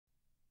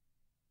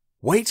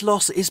Weight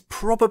loss is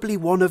probably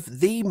one of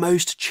the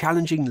most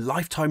challenging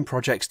lifetime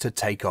projects to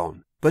take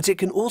on, but it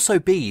can also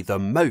be the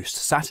most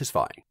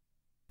satisfying.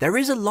 There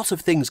is a lot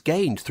of things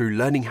gained through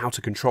learning how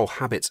to control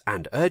habits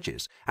and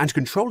urges, and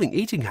controlling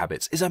eating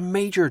habits is a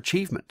major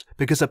achievement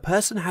because a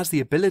person has the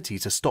ability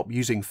to stop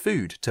using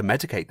food to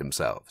medicate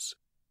themselves.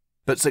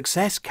 But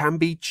success can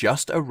be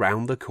just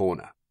around the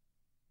corner.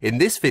 In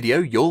this video,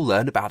 you'll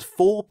learn about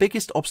 4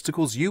 biggest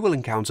obstacles you will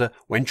encounter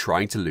when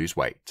trying to lose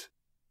weight.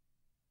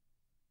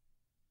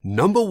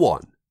 Number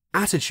 1.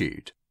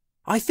 Attitude.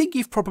 I think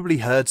you've probably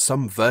heard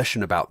some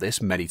version about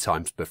this many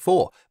times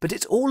before, but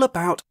it's all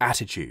about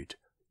attitude.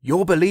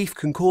 Your belief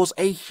can cause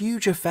a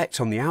huge effect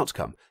on the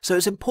outcome, so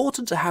it's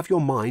important to have your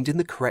mind in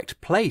the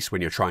correct place when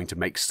you're trying to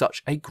make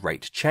such a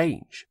great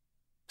change.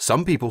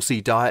 Some people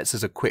see diets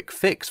as a quick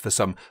fix for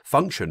some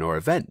function or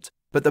event,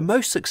 but the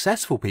most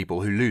successful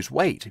people who lose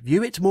weight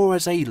view it more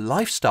as a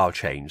lifestyle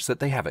change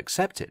that they have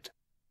accepted.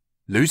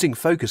 Losing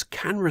focus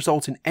can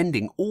result in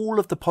ending all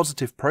of the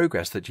positive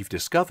progress that you've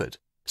discovered,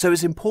 so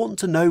it's important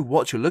to know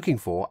what you're looking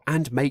for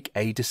and make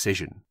a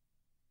decision.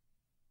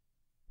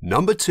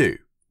 Number 2.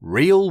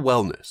 Real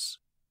wellness.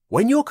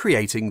 When you're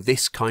creating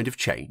this kind of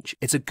change,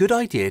 it's a good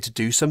idea to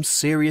do some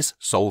serious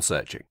soul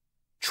searching.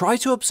 Try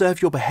to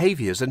observe your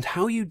behaviors and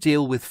how you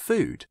deal with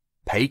food.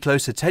 Pay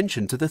close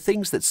attention to the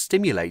things that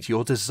stimulate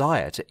your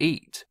desire to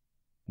eat.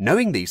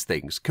 Knowing these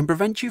things can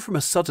prevent you from a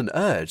sudden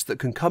urge that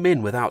can come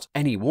in without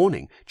any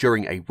warning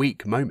during a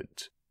weak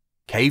moment.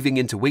 Caving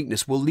into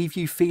weakness will leave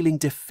you feeling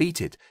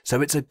defeated,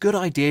 so it's a good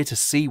idea to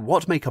see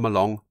what may come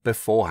along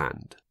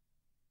beforehand.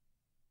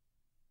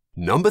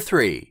 Number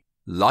 3.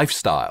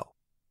 Lifestyle.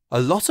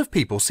 A lot of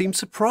people seem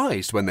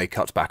surprised when they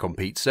cut back on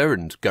pizza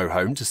and go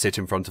home to sit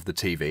in front of the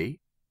TV.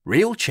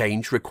 Real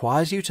change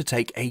requires you to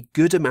take a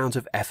good amount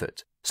of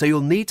effort, so you'll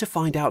need to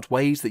find out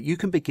ways that you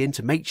can begin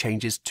to make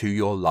changes to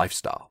your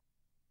lifestyle.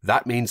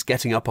 That means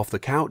getting up off the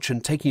couch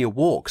and taking a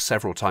walk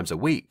several times a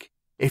week.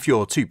 If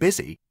you're too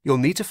busy, you'll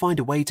need to find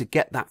a way to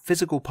get that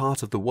physical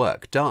part of the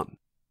work done,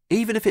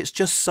 even if it's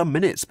just some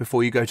minutes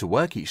before you go to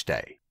work each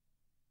day.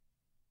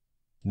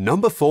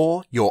 Number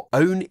 4. Your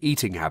own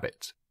eating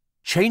habit.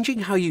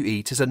 Changing how you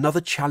eat is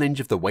another challenge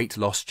of the weight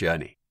loss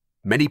journey.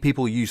 Many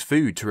people use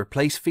food to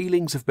replace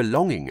feelings of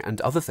belonging and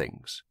other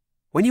things.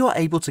 When you are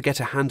able to get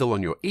a handle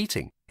on your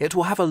eating, it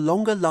will have a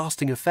longer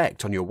lasting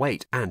effect on your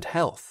weight and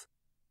health.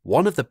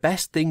 One of the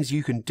best things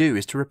you can do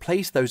is to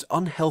replace those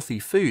unhealthy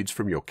foods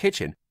from your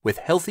kitchen with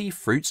healthy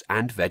fruits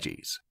and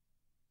veggies.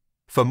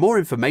 For more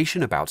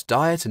information about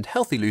diet and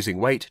healthy losing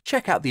weight,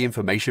 check out the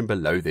information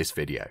below this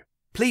video.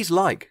 Please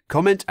like,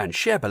 comment and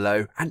share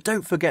below, and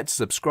don't forget to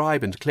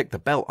subscribe and click the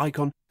bell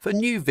icon for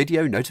new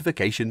video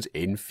notifications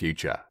in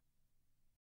future.